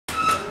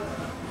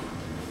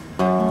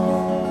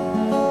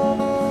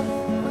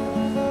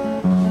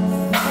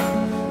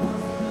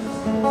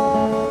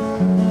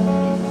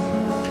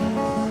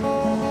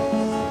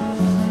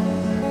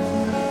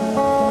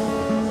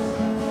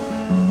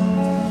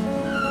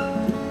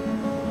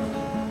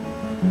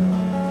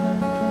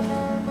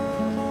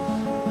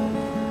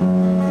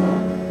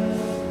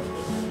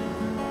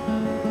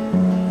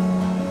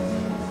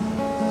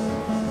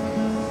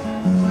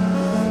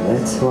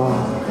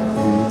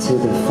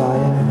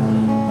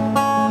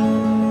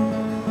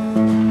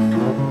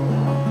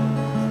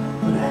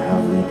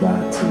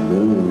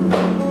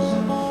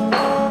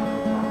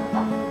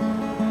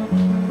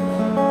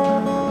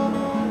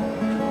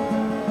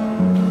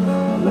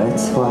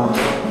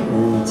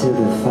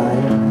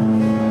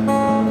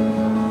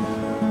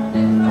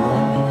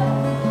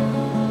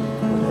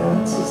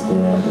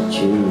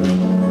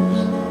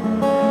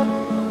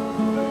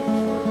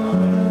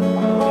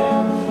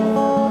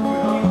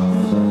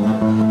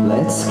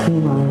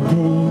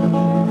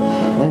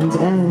and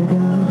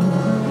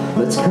anger,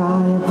 let's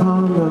cry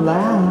upon the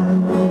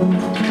land.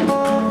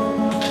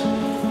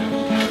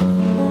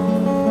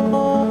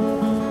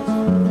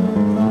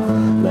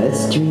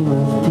 Let's dream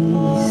of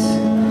peace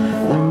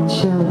and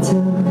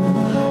shelter,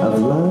 of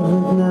love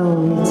with no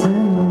return.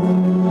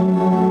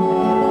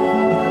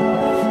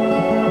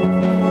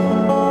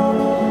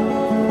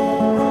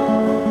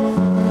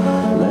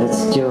 Let's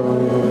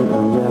join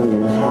a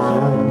million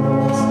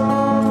hands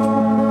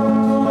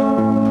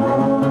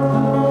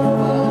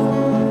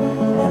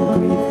and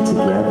breathe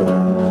together.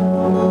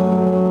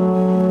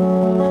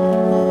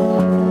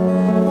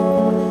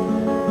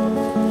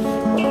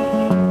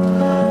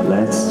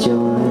 Let's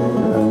join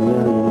a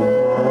million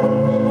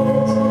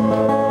hands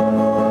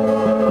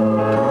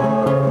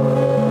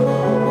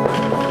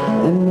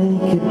and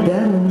make it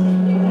better.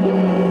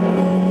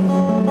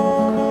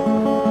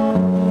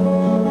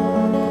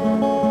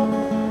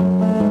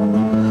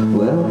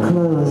 We'll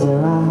close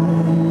our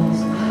eyes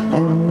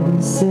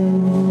and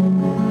sing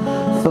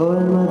for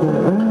Mother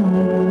Earth.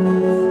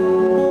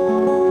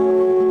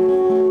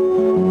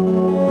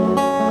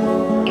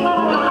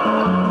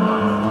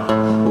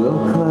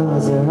 We'll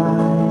close our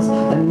eyes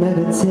and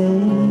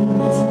meditate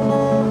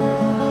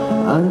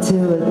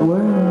until it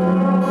works.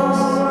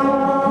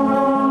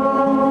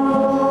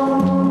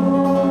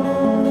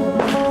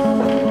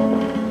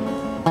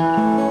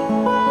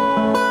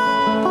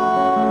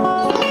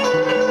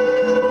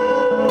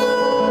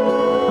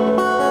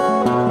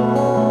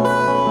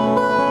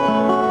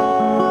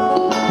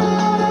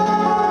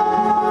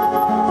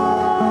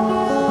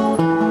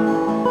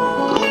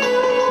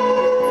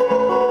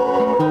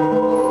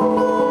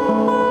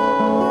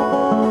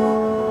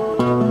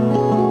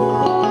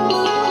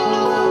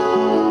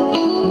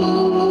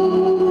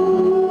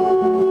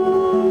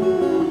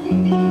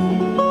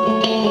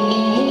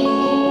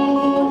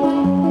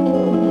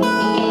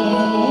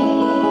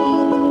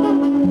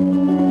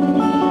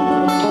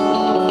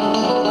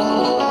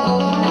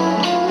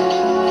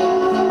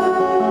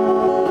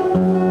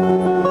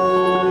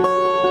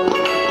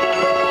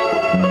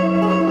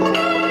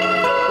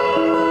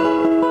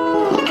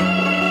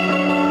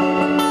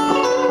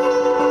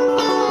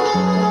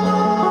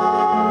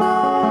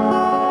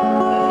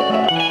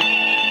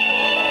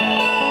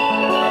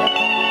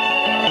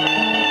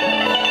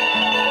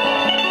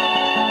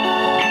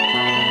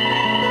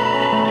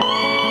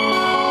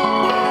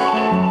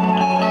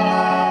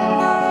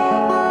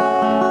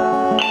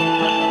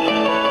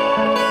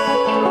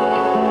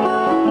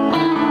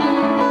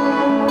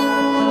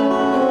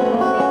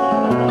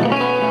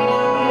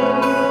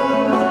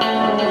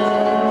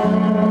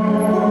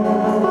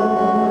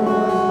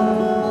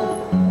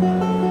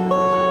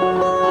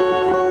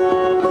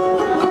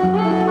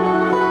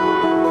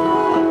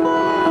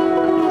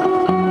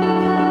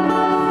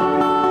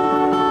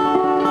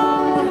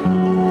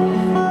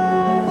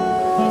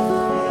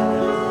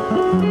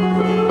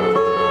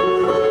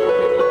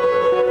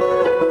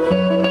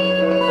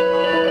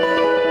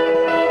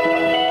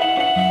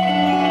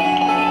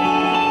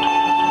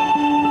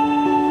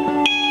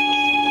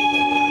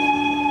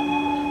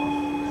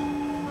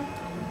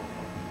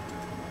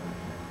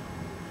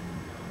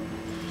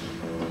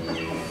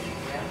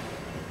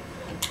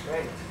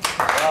 Great.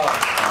 Wow.